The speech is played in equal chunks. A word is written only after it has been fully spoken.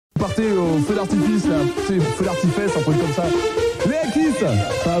Vous partez au feu d'artifice, là, tu sais, feu d'artifice, un truc comme ça. Les Kiss,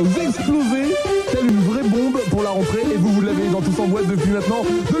 ça va vous exploser telle une vraie bombe pour la rentrée. Et vous l'avez dans Tous en boîte depuis maintenant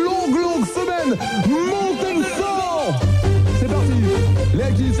de longues semaines. Montez le sang. C'est parti.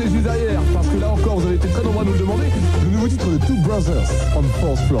 Les Kiss, c'est juste derrière. Parce que là encore, vous avez été très nombreux à nous le demander. Le nouveau titre de Two Brothers on the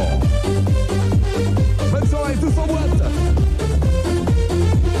Fourth Floor. Bonne soirée, Tous en boîte.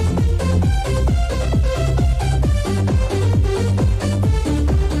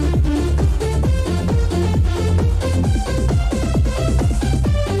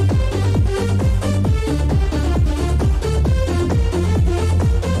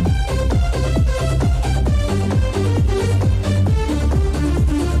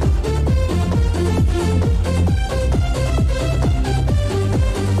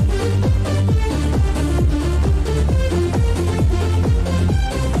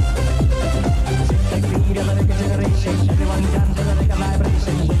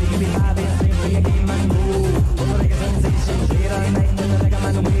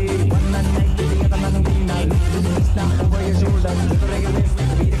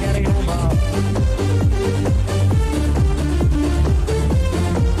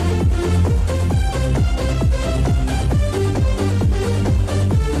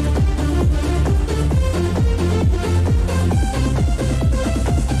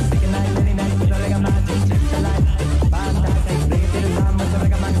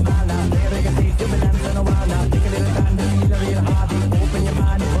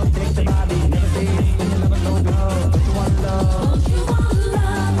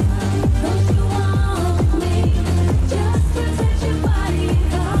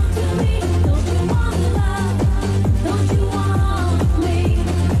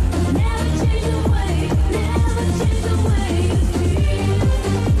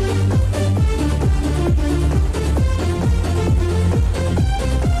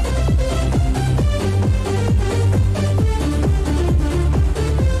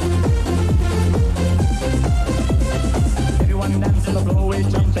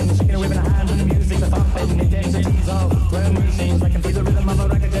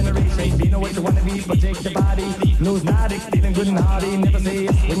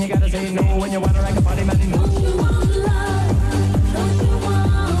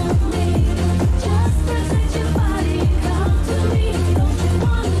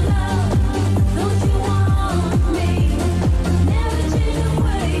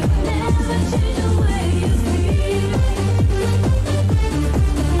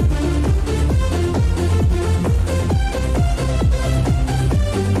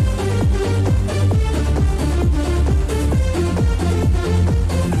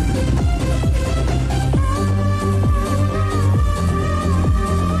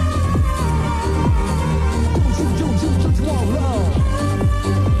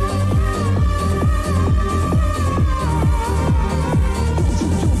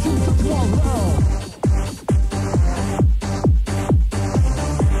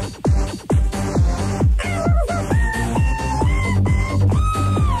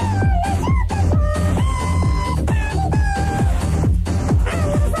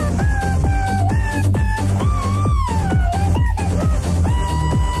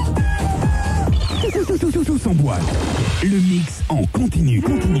 Le mix en continu.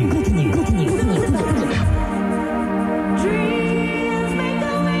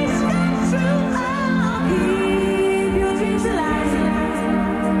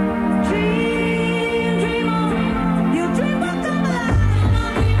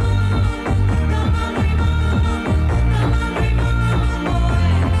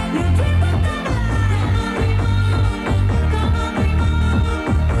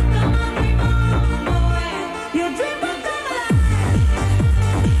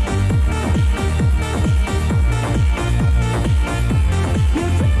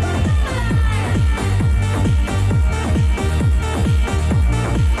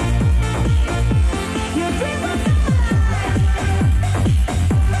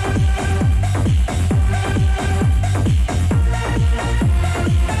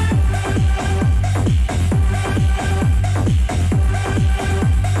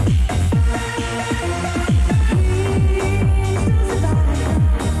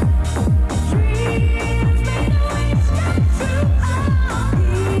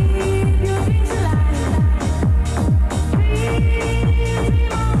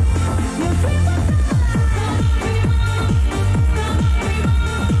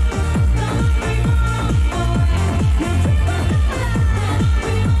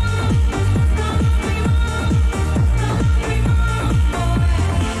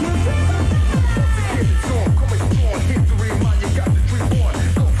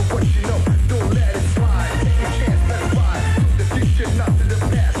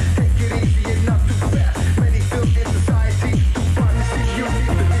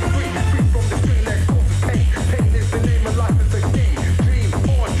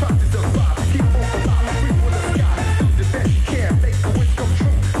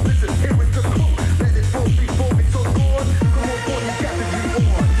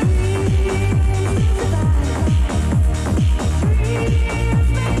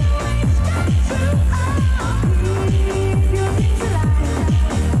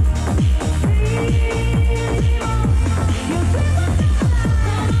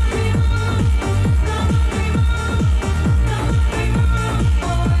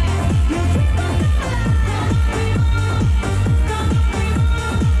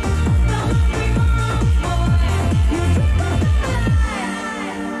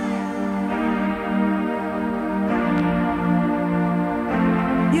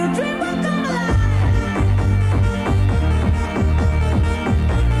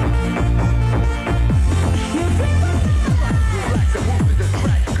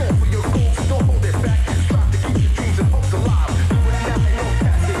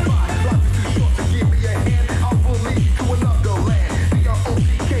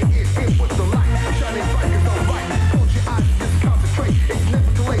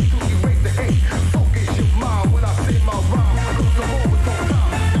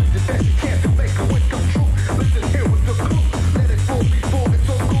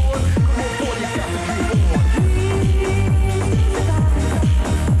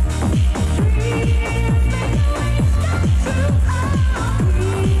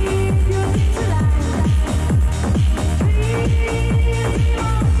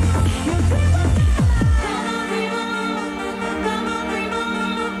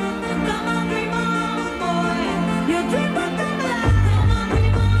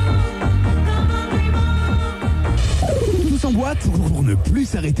 Boite pour ne plus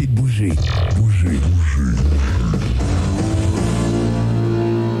s'arrêter de bouger. Bouger.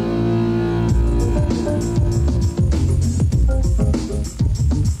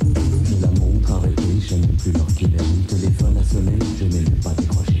 La montre arrêtée, je n'ai plus l'heure qu'il est. Le téléphone a sonné, je n'ai même pas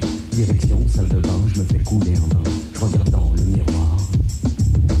décroché. Direction salle de bain, je me fais couler un bain. Je regarde dans le miroir,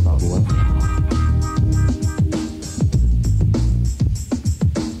 pas beau à voir.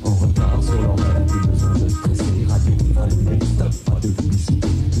 En retard sur l'horaire, plus besoin de stresser. Radio, allumé, stop, pas de publicité.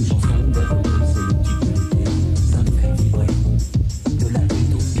 Une chanson d'Hervé, c'est le tube de l'été. Ça me fait vibrer de la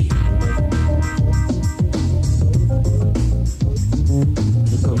utopie.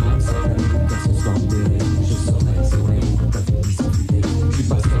 Je commence à planer car ce soir libéré. Je serai sur les routes avec qui s'enfuiter. Je suis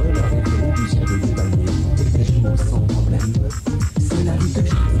pas seul à rêver du ciel des paliers. Et des jours sans problème, c'est la vie que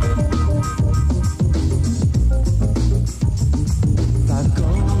je veux.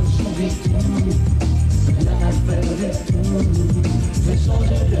 Vacances, j'y vais tout, rien à faire du tout. Je vais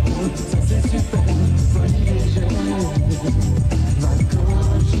changer de route, ça c'est super, folie légère.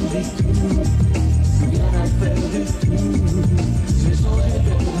 Vacances, j'y vais tout, rien à faire du tout. Je vais changer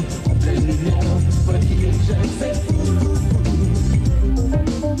de route, en pleine lumière, folie légère, c'est fou.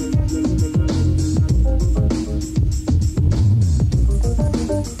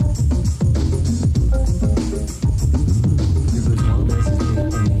 Plus besoin d'insister,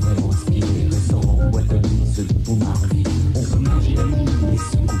 on est vraiment inspiré. Restaurant, boîte de nuit, ce dont on a envie. On peut manger à midi et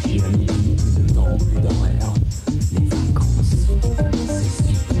se coucher à midi. Plus de temps, plus d'horaire. Les vacances, c'est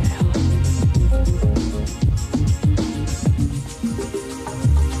super.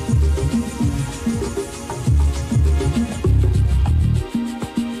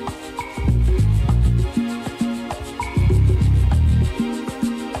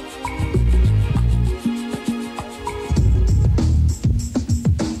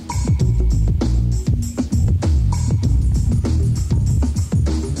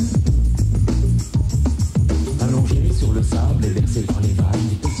 Allongé sur le sable et bercé par les vagues,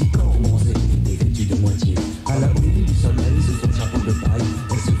 des petits corps bronzés, dévêtus de moitié. À l'abri du soleil, sous son chapeau de paille,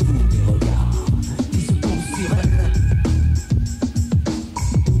 elle se fout des regards qui se posent sur elle.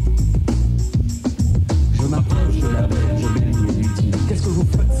 Je m'approche de la belle, je baigne et lui dis: qu'est-ce que vous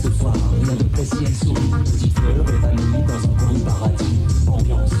faites ce soir? Rien de précis, elle sourit, petite fleur évanouie dans un coin de paradis.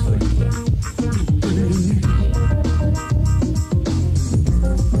 Ambiance folie, toute nuit.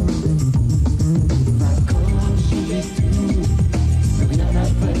 Vacances, j'y vais tout, rien à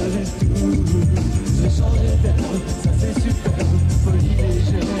faire du tout. Je vais changer d'air, ça c'est super, folie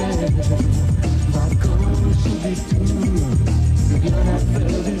légère. Vacances, j'y vais tout, rien à faire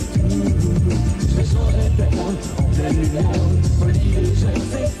du tout. Je vais changer d'air, en pleine lumière, folie légère,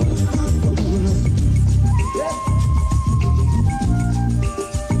 c'est fou.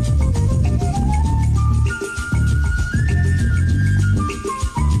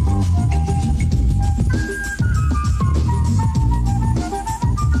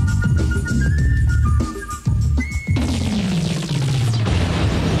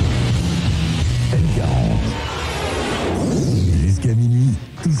 Jusqu'à minuit,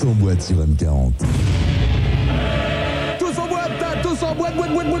 tous en boîte sur M40. Tous en boîte, tous en boîte,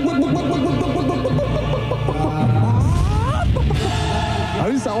 boîte. Ah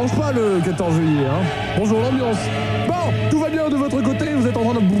oui, ça arrange pas le 14 juillet, hein. Bonjour l'ambiance. Bon, tout va bien de votre côté, vous êtes en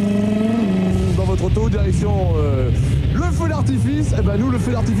train de dans votre auto, direction le feu d'artifice. Eh ben nous, le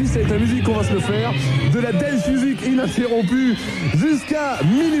feu d'artifice, c'est avec la musique qu'on va se le faire. De la dance music ininterrompue jusqu'à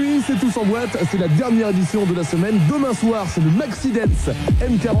minuit, c'est Tous en boîte. C'est la dernière édition de la semaine. Demain soir, c'est le Maxi Dance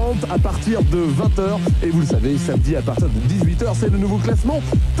M40 à partir de 20h. Et vous le savez, samedi à partir de 18h, c'est le nouveau classement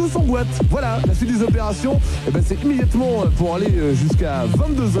Tous en boîte. Voilà, la suite des opérations, eh ben, c'est immédiatement pour aller jusqu'à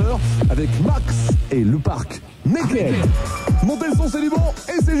 22h avec Max et le parc Naked. Montez le son, c'est du bon,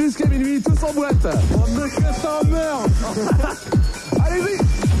 et c'est jusqu'à minuit, Tous en boîte. On ne casse en meurt. Allez-y.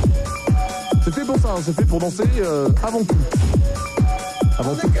 C'est fait pour ça, hein, c'est fait pour danser avant tout.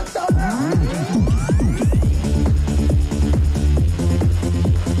 Avant tout.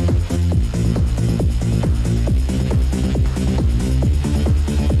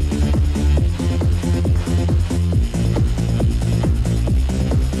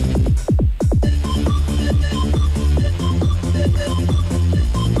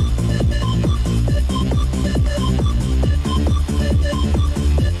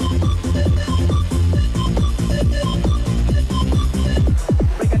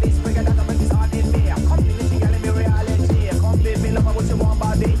 Break a this, break a that,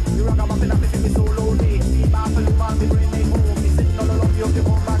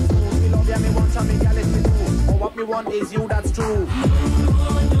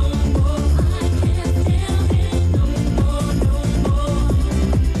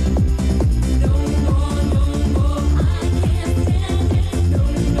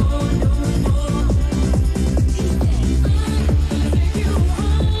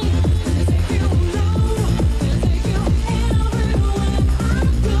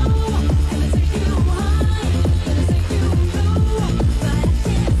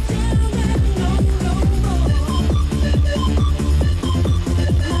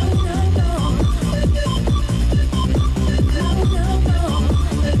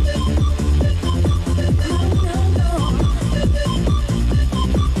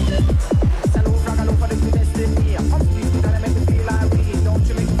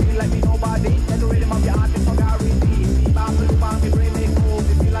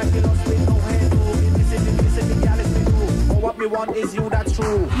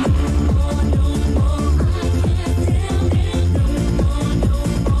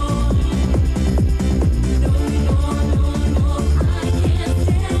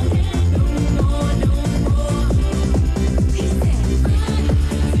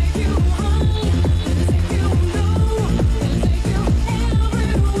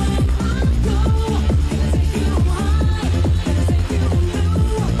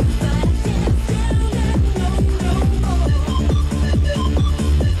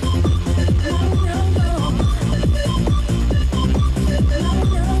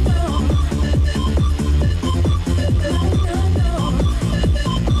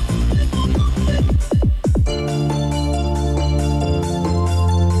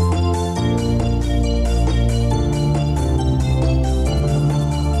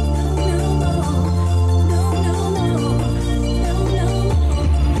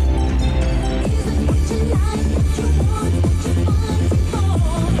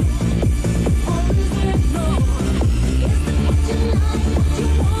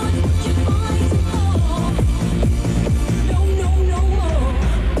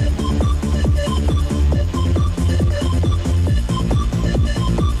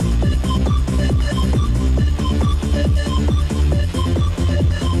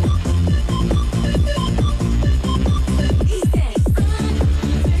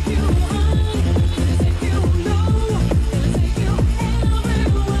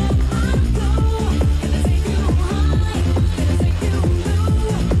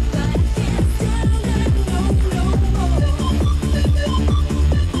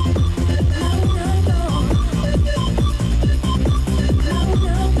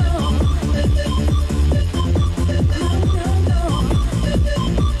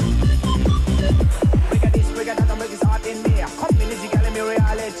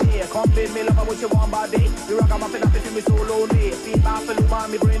 you want body. The ragamuffin up if me so lonely. Feel bad for the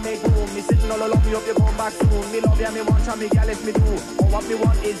one, me brain make room. Me sitting all alone, me hope you come back soon. Me love you, me want you, me girl, if me do. All what me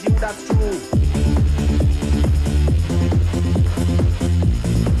want is you, that's true.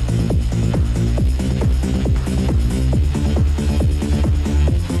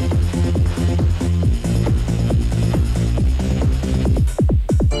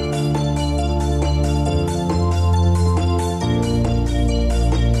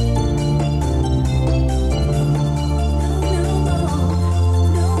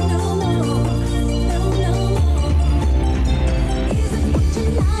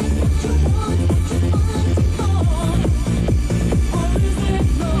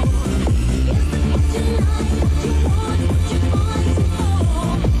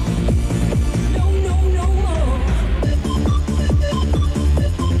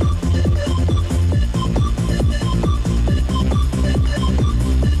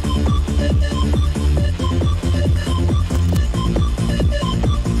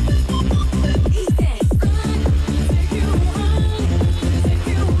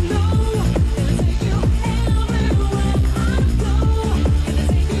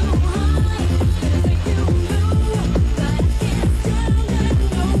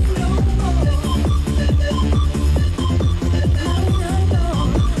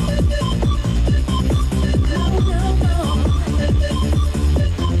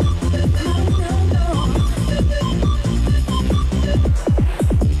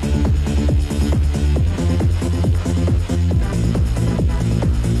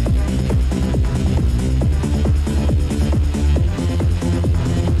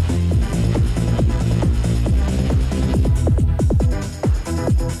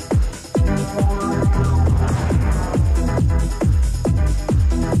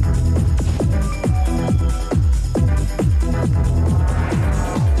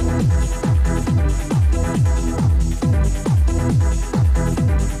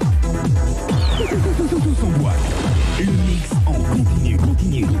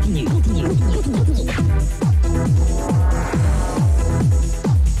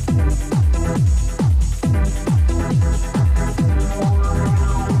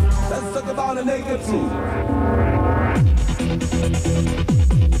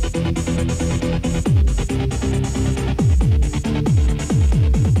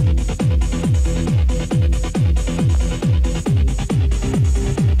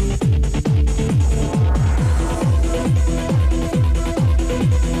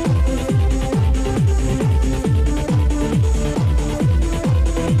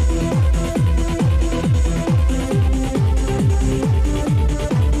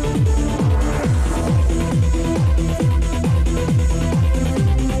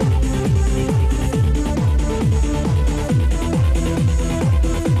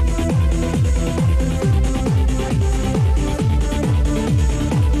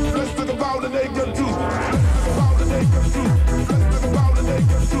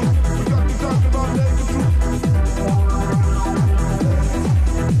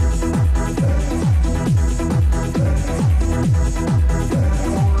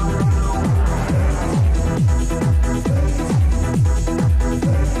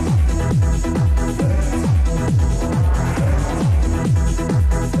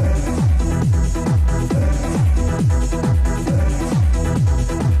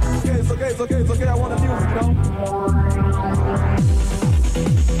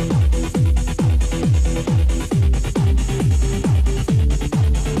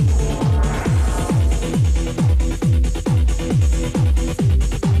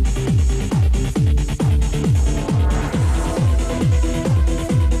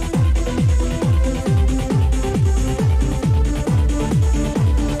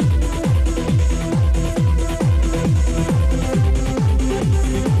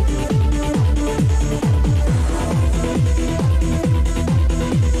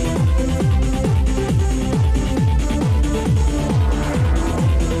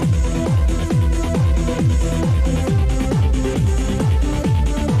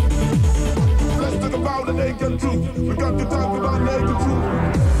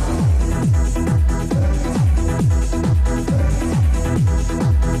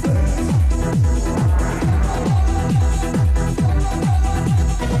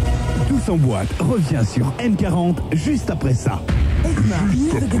 En boîte revient sur M40 juste après ça.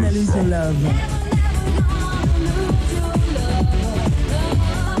 You're gonna lose your love.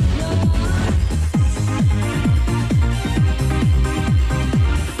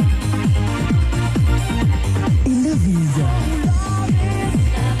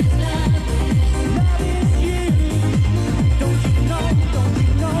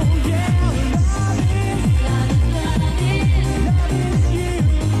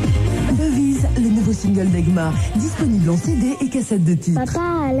 Disponible en CD et cassette de titres.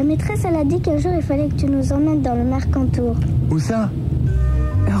 Papa, la maîtresse, elle a dit qu'un jour, il fallait que tu nous emmènes dans le Mercantour. Où ça?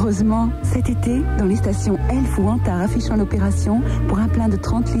 Heureusement, cet été, dans les stations Elf ou Antar affichant l'opération, pour un plein de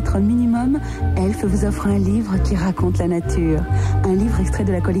 30 litres minimum, Elf vous offre un livre qui raconte la nature. Un livre extrait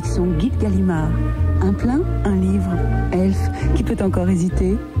de la collection Guide Gallimard. Un plein, un livre. Elf, qui peut encore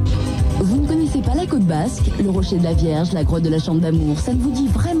hésiter? Vous ne connaissez pas la Côte Basque, le Rocher de la Vierge, la grotte de la Chambre d'Amour, ça ne vous dit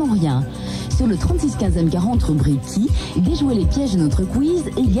vraiment rien. Sur le 3615 M40 rubrique Qui, déjouez les pièges de notre quiz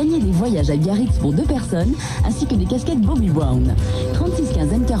et gagnez des voyages à Biarritz pour 2 personnes, ainsi que des casquettes Bobby Brown. 3615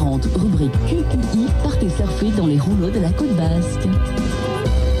 M40 rubrique QQI, partez surfer dans les rouleaux de la Côte Basque.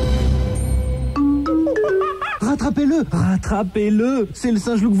 Rattrapez-le, rattrapez-le. C'est le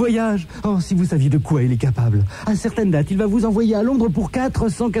singe Look Voyage. Oh, si vous saviez de quoi il est capable. À certaines dates, il va vous envoyer à Londres pour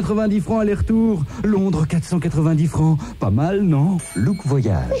 490 francs aller-retour. Londres, 490 francs. Pas mal, non? Look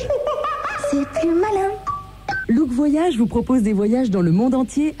Voyage. C'est plus malin. Look Voyage vous propose des voyages dans le monde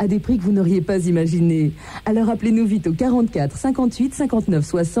entier à des prix que vous n'auriez pas imaginés. Alors appelez-nous vite au 44 58 59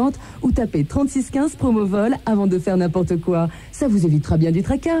 60 ou tapez 36 15 promo vol avant de faire n'importe quoi. Ça vous évitera bien du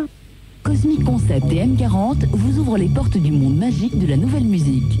tracas. Cosmic Concept et M40 vous ouvrent les portes du monde magique de la nouvelle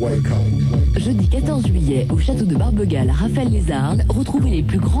musique. Jeudi 14 juillet, au château de Barbegal, Raphaël-les-Arles, retrouvez les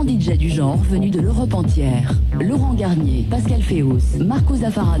plus grands DJ du genre venus de l'Europe entière. Laurent Garnier, Pascal Féos, Marco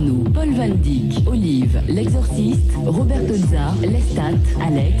Zaffarano, Paul Van Dyck, Olive, L'Exorciste, Robert Tolza, Lestat,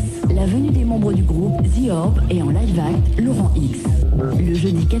 Alex, la venue des membres du groupe The Orb et en live act, Laurent X. Le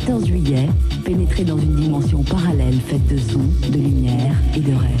jeudi 14 juillet, pénétrez dans une dimension parallèle faite de sons, de lumière et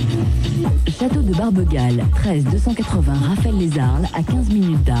de rêves. Château de Barbegal, 13 280 Raphaël-les-Arles à 15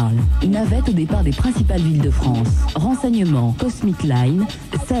 minutes d'Arles. Navette au départ des principales villes de France. Renseignements Cosmic Line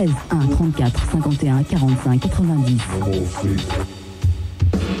 16 1 34 51 45 90.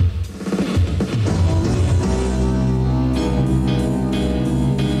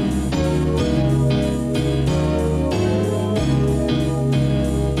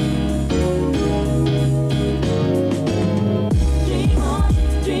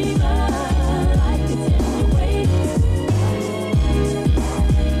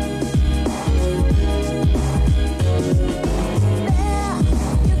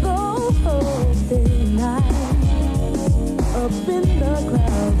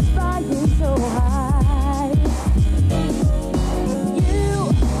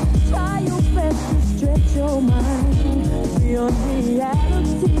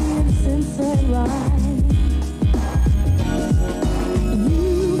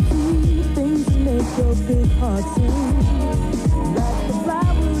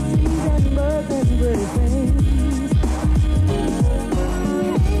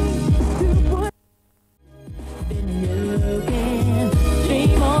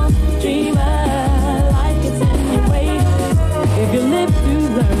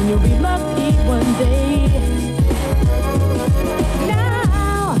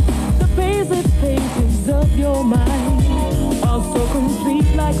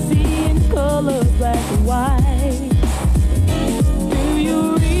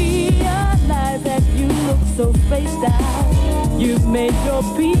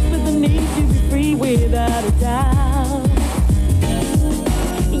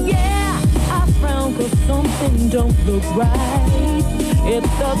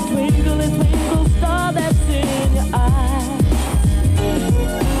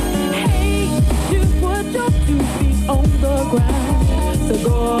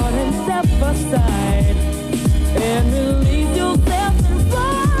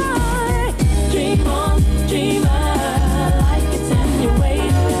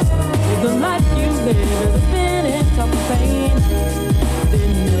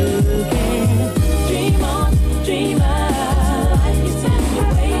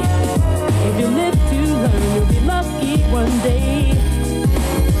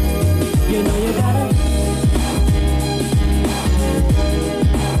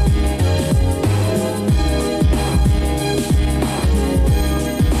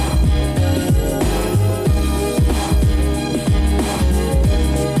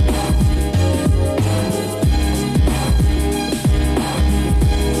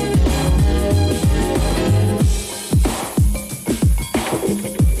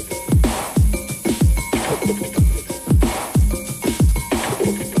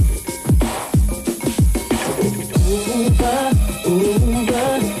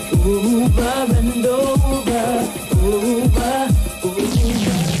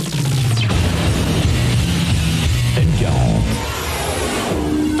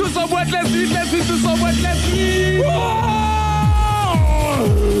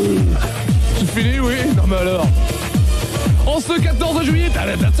 C'est fini, oui. Non mais alors. En ce 14 juillet, t'as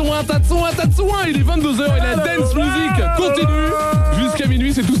de soin. Il est 22h et la dance music continue jusqu'à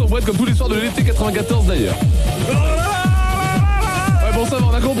minuit. C'est Tous en boîte comme tous les soirs de l'été 94 d'ailleurs. Ouais, bon, ça va,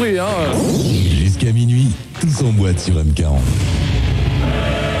 on a compris, hein. Jusqu'à minuit, Tous en boîte sur M40.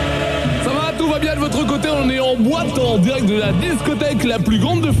 Ça va, tout va bien de votre côté, on est en boîte en direct de la discothèque la plus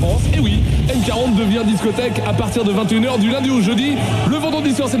grande de France. Et oui, M40 devient discothèque à partir de 21h du lundi au jeudi. Le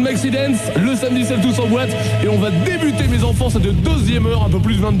vendredi soir c'est le Maxi Dance, le samedi c'est le Tous en boîte. Et on va débuter mes enfants, c'est de deuxième heure, un peu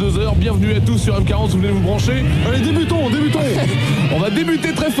plus de 22h. Bienvenue à tous sur M40, vous venez vous brancher. Allez, débutons. On va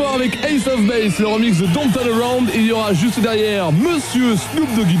débuter très fort avec Ace of Base, le remix de Don't Turn Around. Il y aura juste derrière Monsieur Snoop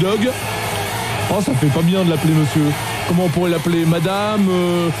Doggy Dogg. Oh, ça fait pas bien de l'appeler monsieur. Comment on pourrait l'appeler, madame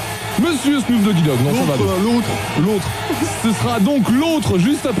Monsieur Snoop Doggy Dogg. Non, ça va. L'autre. Ce sera donc l'autre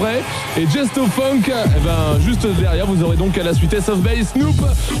juste après. Et Jesto Funk, juste derrière, vous aurez donc à la suite Ace of Base, Snoop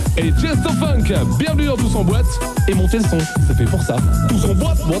et Jesto Funk. Bienvenue dans Tous en boîte. Et montez le son, c'est fait pour ça. Tous en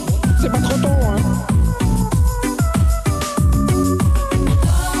boîte, bon, c'est pas trop tôt, hein.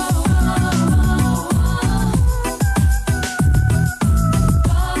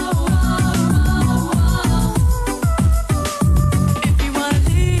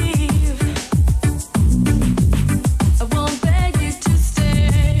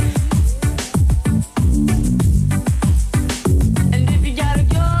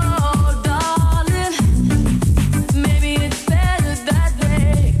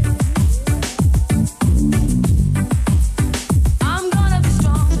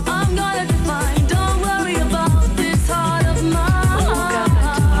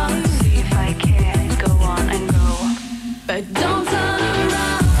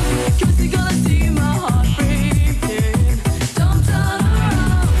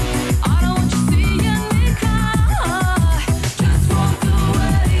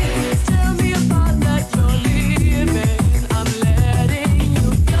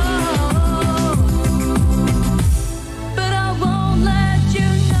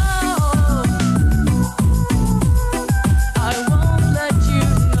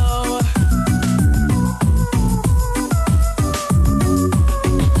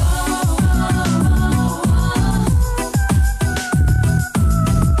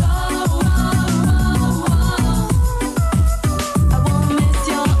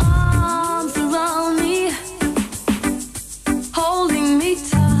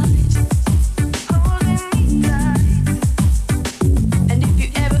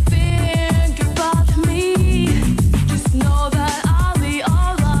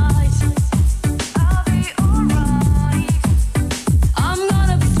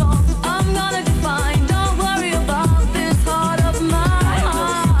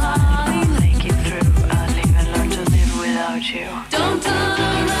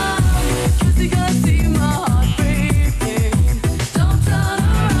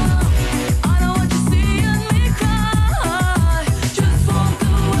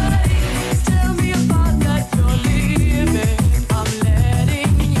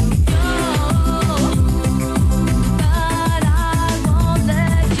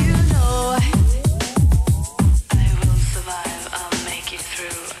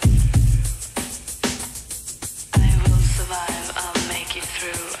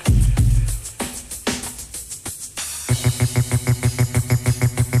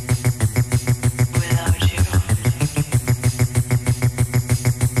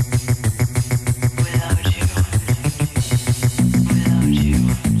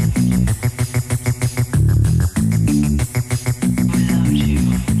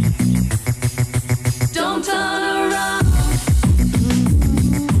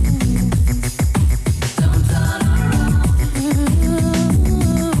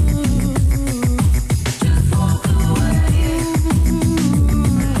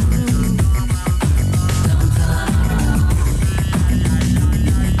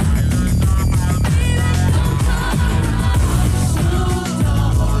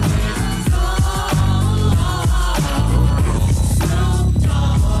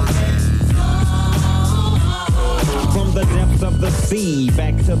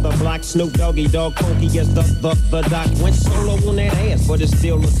 Back to the block, Snoop Doggy Dogg, funky as the doc. Went solo on that ass, but it's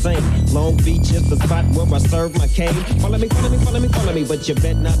still the same. Long Beach is the spot where I serve my cane. Follow me, but you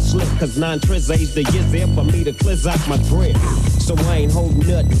bet not slip. Cause 9 trizzays the years there for me to cleanse out my grip. So I ain't holding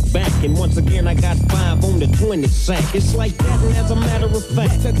nothing back. And once again, I got 5 on the 20 sack. It's like that, and as a matter of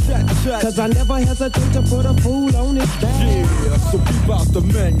fact, cause I never hesitate to put a fool on his back. Yeah, so keep out the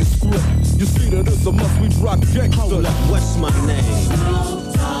manuscript. You see that it's a must we rock gangsta. Hold up, what's my name?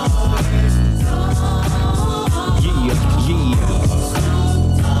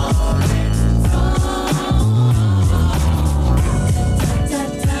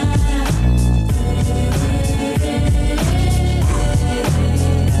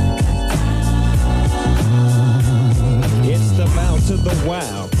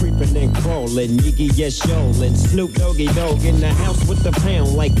 rolling, Yiggy yes rolling. Snoop Doggy Dogg in the house with the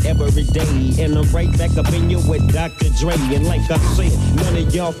pound like every day. And I'm right back up in you with Dr. Dre. And like I said, none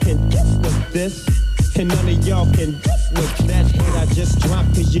of y'all can get with this. And none of y'all can get with that hit I just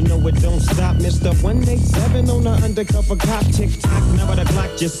dropped. Cause you know it don't stop. Mr. 187 on the undercover cop. Tick-tock, never the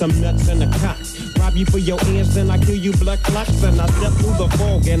Glock, just some nuts in the cock. Rob you for your ends, then I kill you blood clots. And I step through the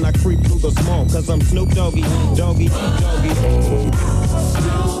fog and I creep through the small. Cause I'm Snoop Doggy, Doggy, Doggy. Snoop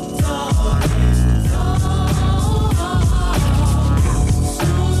Doggy.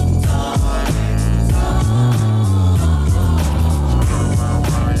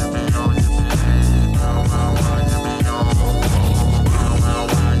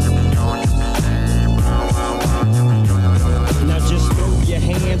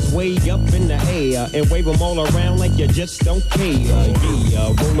 Way up in the air and wave them all around like you just don't care. Yeah,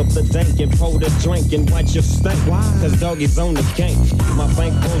 roll up the dank and pour the drink and watch your stank. Why? Cause doggy's on the gank. My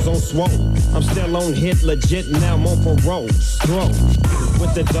bankroll's on swole. I'm still on hit legit, now I'm on parole. Stroll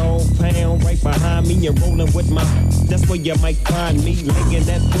with the dog pound right behind me and rolling with my. That's where you might find me flinging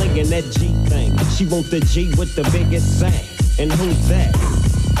that G thing. She want the G with the biggest sack. And who's that?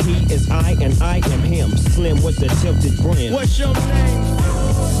 He is I and I am him. Slim with the tilted brim. What's your name?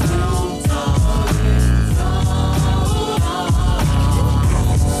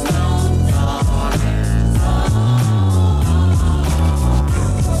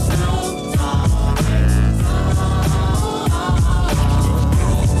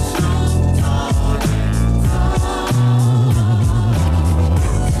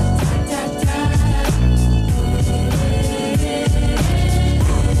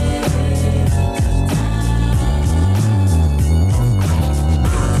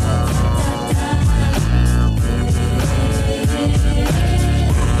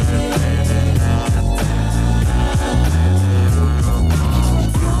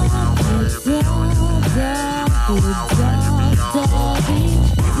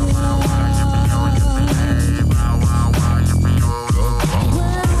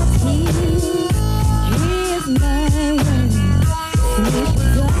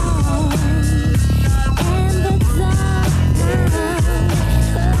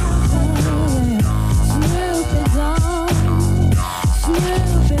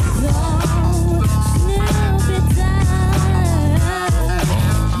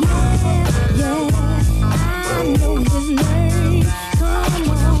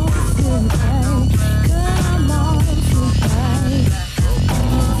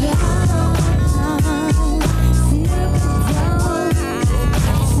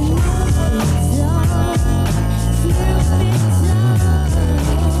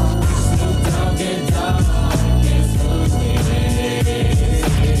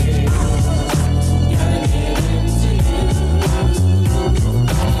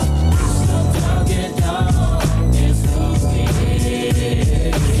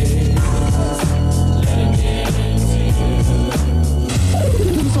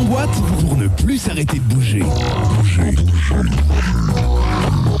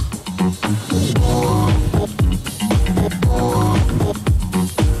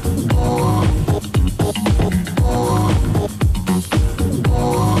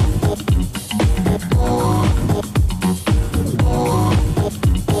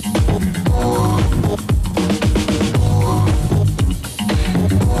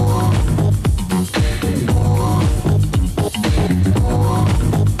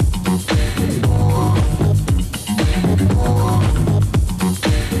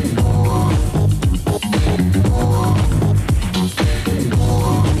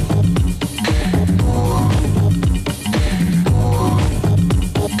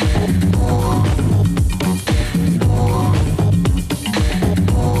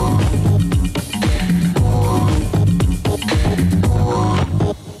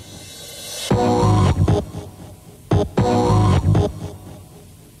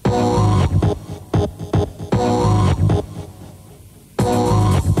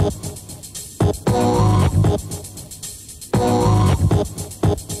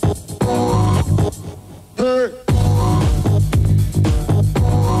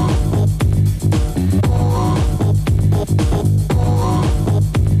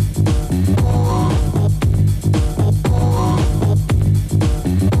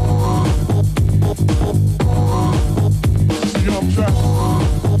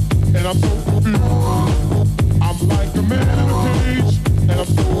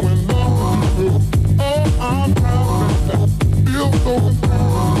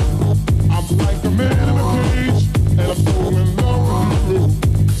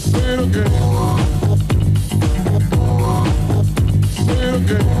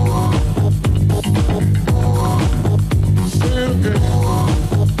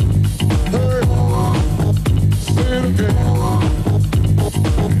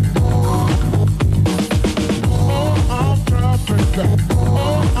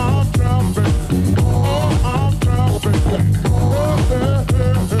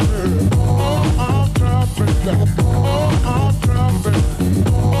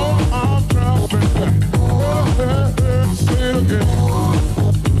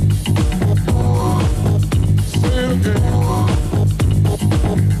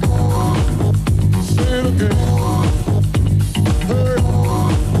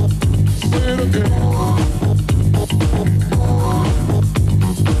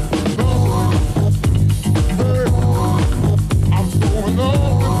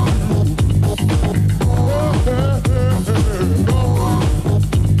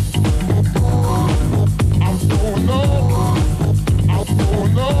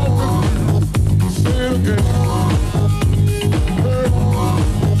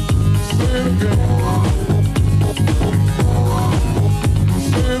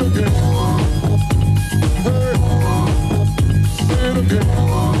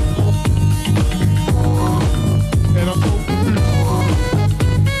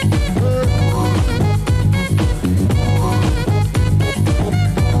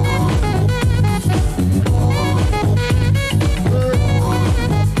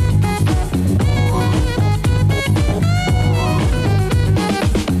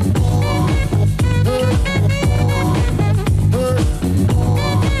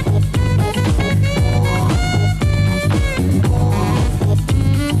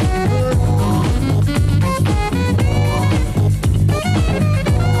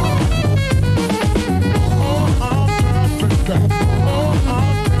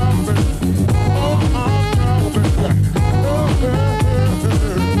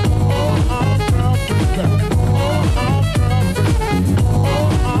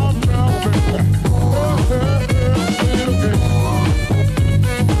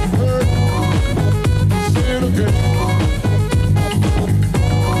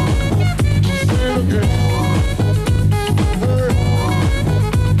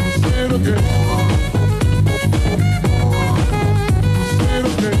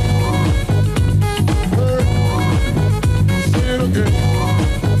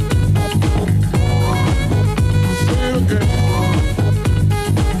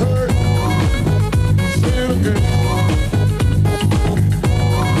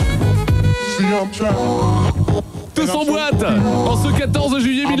 Tous en boîte en ce 14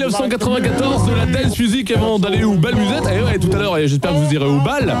 juillet 1994 de la dance music avant d'aller au bal musette. Et ouais, tout à l'heure, j'espère que vous irez au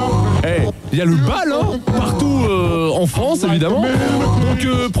bal. Il y a le bal partout en France évidemment.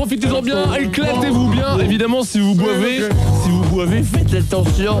 Donc profitez-en bien, éclatez-vous bien. Évidemment si vous boivez, faites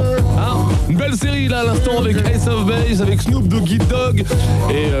attention. Une belle série là à l'instant avec Ace of Base, avec Snoop Doggy Dogg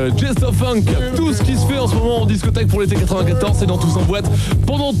et Jess of Funk. Tout ce qui se fait en ce moment en discothèque pour l'été 94, c'est dans Tous en boîte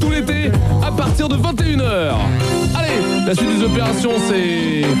pendant tout l'été à partir de 21h. Allez, la suite des opérations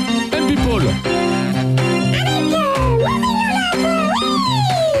c'est M40.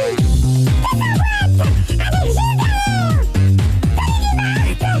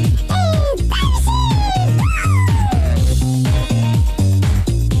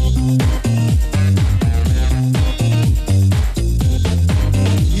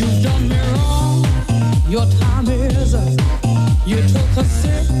 Your time is up. You took a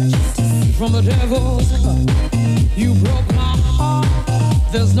sip from the devil's cup. You broke my heart.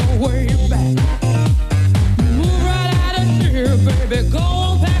 There's no way back. Move right out of here, baby. Go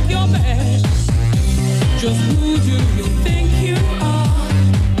on, pack your bags. Just who do you think you are?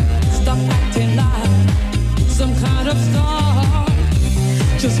 Stop acting like some kind of star.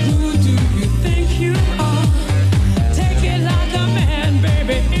 Just who do you think you are? Take it like a man,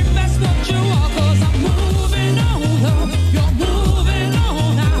 baby. If that's what you are, 'cause I'm moving on up. You're moving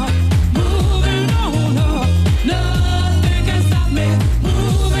on now. Moving on up. Nothing can stop me.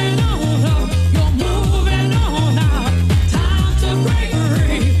 Moving on up. You're moving on now. Time to break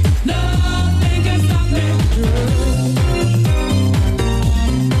free. Nothing can stop me.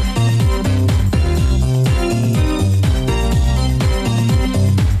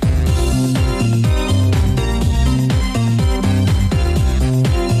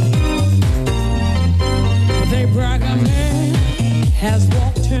 They brag a man has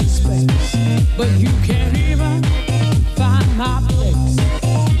walked in space, but you can't even find my place.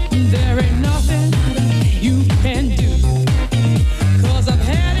 There ain't nothing you can do, 'cause I've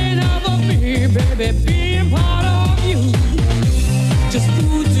had enough of me, baby, being part of you. Just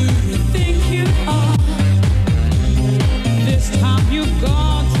who do you think you are? This time you've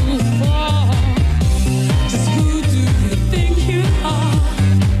gone too far. Just who do you think you are?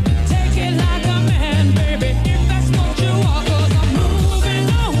 Take it like a man, baby, if that's what you are, 'cause I'm moving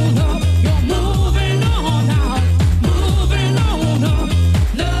on up. You're moving on now. Moving on up.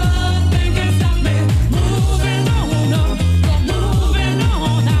 Nothing can stop me. Moving on up. You're moving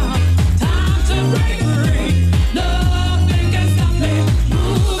on now. Time to break free.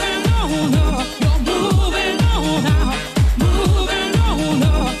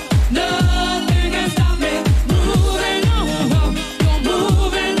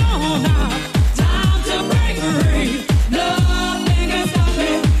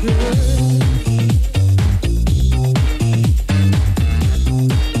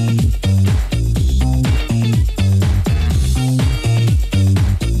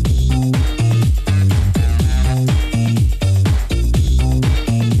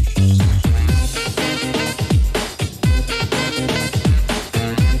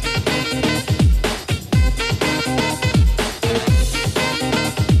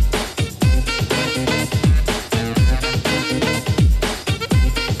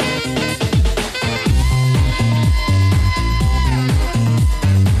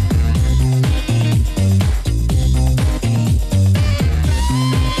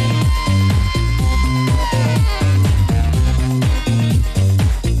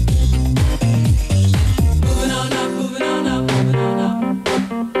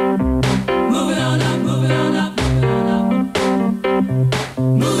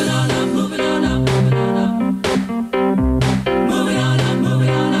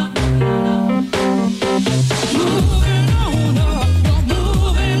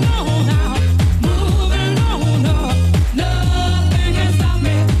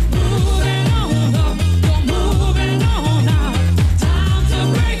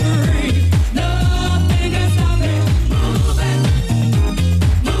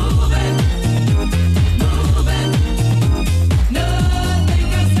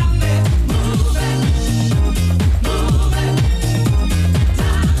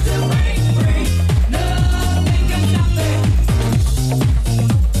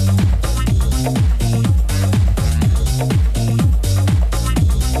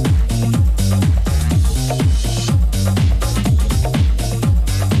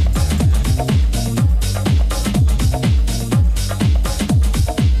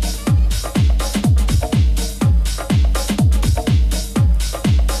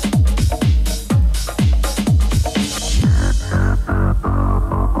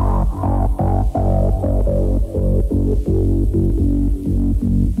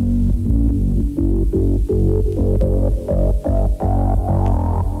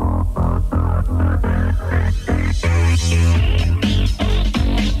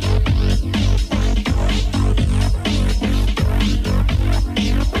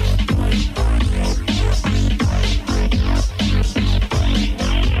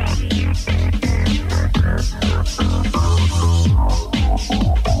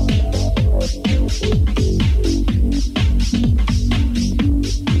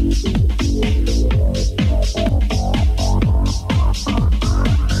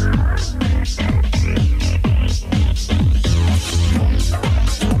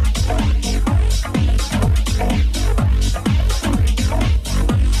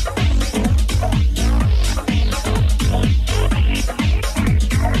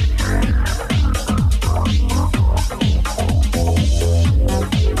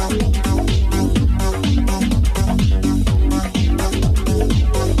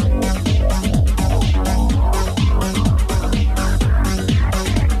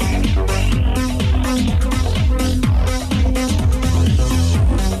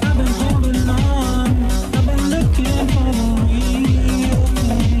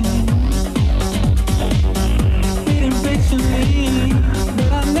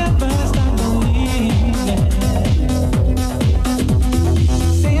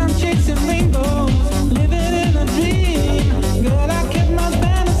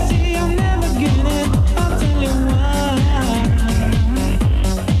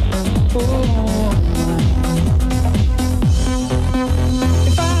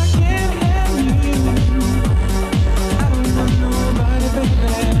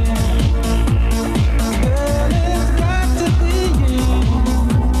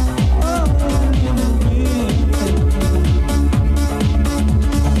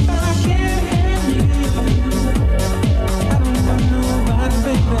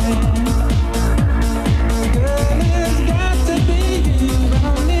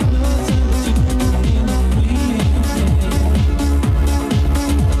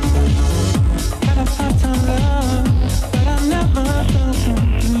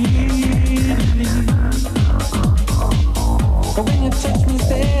 touch me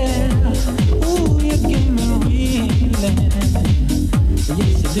there. Ooh, you give me reeling.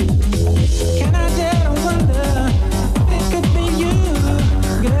 Yes, you do. Can I dare to wonder if it could be you?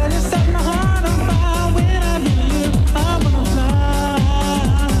 Girl, you set my heart on fire when I hear you. I wanna fly.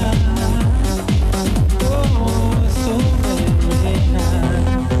 Oh, it's so very nice.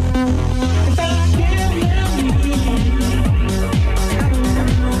 If I can't have you, I don't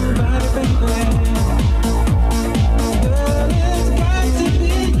want nobody, baby. Girl, it's got to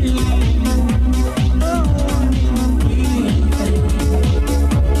be you. Oh, really.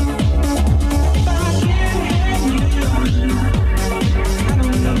 If I can't have you, I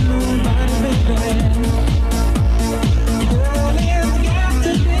don't want nobody, baby. Girl, it's got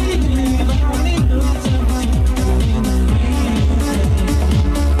to be you. I only know something.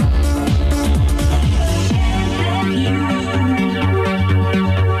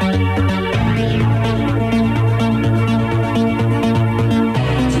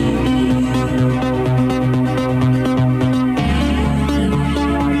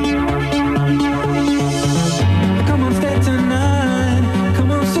 Come on, stay tonight.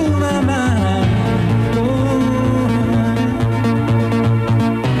 Come on, soothe my mind.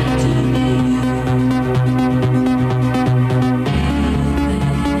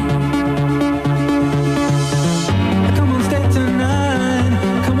 Come on, stay tonight.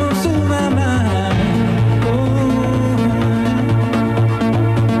 Come on, soothe my mind.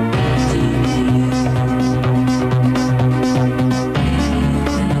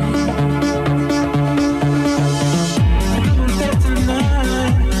 Come on, stay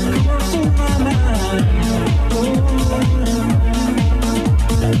tonight. Come on, soothe my mind.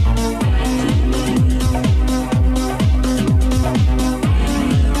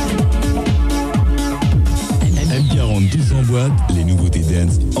 M40 Tous en boîte, les nouveautés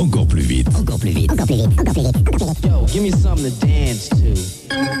dance encore plus vite. Encore plus vite, encore plus vite, encore plus vite, encore plus vite. Yo, give me something to dance to.